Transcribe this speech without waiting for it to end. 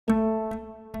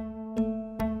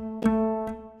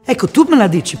Ecco, tu me la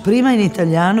dici prima in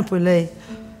italiano, poi lei...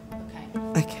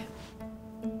 Ok.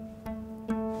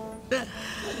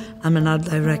 I'm an art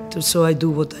director, so I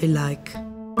do what I like.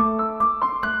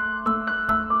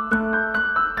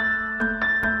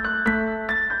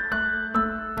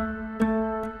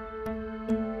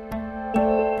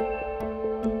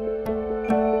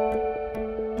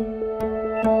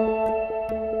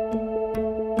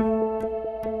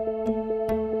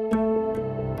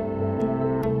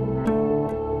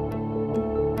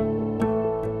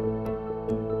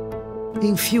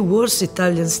 In few words,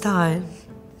 Italian style,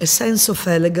 a sense of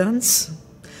elegance,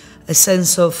 a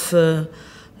sense of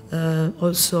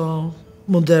also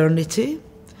modernity,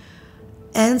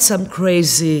 and some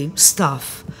crazy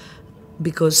stuff,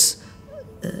 because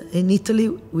in Italy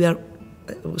we are,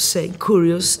 I would say,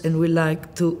 curious, and we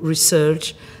like to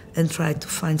research and try to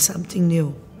find something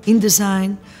new. In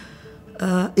design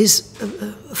is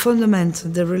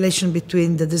fundamental, the relation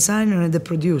between the designer and the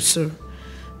producer.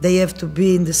 They have to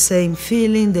be in the same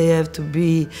feeling, they have to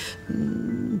be,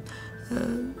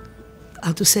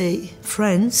 how to say,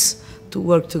 friends to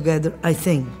work together, I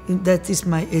think. That is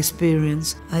my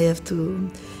experience. I have to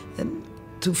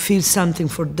feel something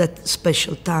for that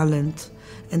special talent,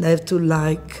 and I have to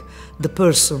like the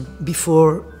person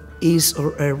before his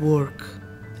or her work.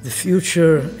 The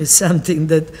future is something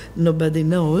that nobody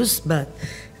knows, but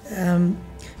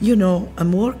you know,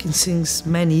 I'm working since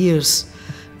many years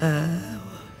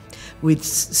with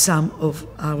some of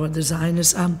our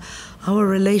designers. Our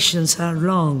relations are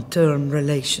long-term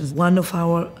relations. One of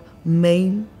our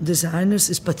main designers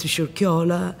is Patrizia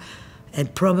Moroso,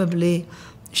 and probably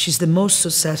she's the most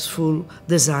successful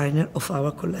designer of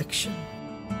our collection.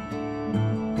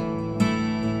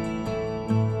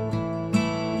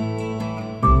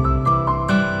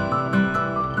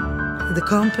 The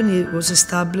company was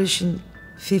established in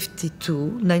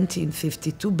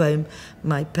 1952 by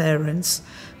my parents.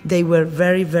 They were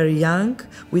very, very young,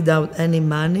 without any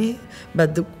money,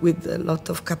 but with a lot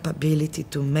of capability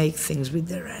to make things with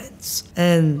their hands.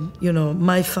 And, you know,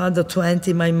 my father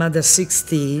 20, my mother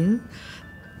 16,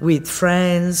 with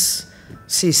friends,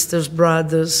 sisters,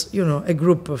 brothers, you know, a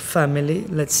group of family,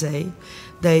 let's say,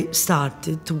 they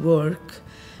started to work.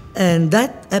 And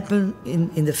that happened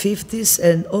in the 50s,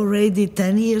 and already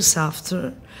 10 years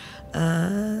after,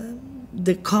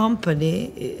 the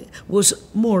company was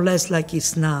more or less like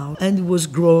it's now, and it was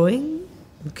growing,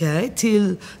 okay,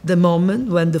 till the moment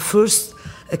when the first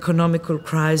economical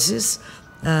crisis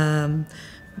in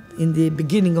the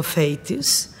beginning of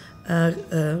 80s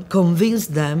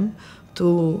convinced them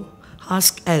to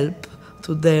ask help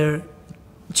to their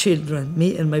children,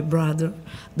 me and my brother,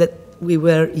 that we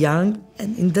were young.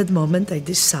 And in that moment I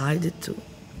decided to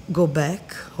go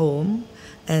back home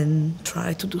and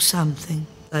try to do something.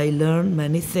 I learned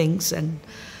many things, and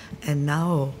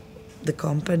now the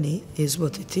company is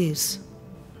what it is.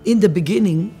 In the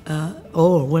beginning,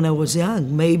 or when I was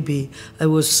young, maybe I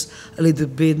was a little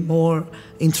bit more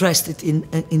interested in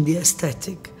the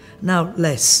aesthetic. Now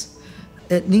less.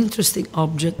 An interesting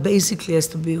object basically has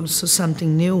to be also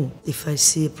something new. If I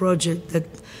see a project that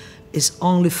is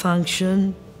only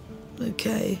function,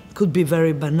 okay, could be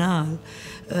very banal,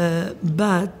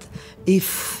 but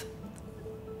if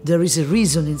there is a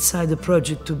reason inside the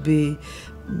project to be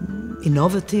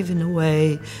innovative in a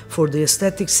way, for the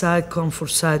aesthetic side,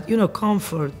 comfort side, you know,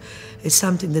 comfort is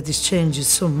something that is changing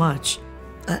so much.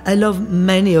 I love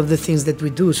many of the things that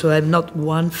we do, so I'm not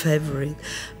one favorite,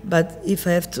 but if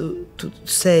I have to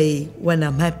say when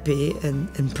I'm happy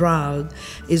and proud,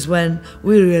 is when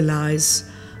we realize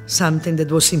something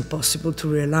that was impossible to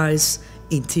realize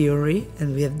in theory,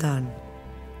 and we have done.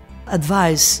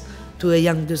 Advice to a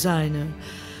young designer,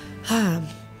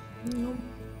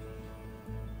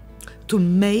 to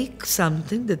make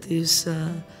something that is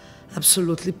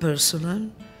absolutely personal,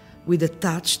 with a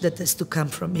touch that has to come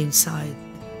from inside.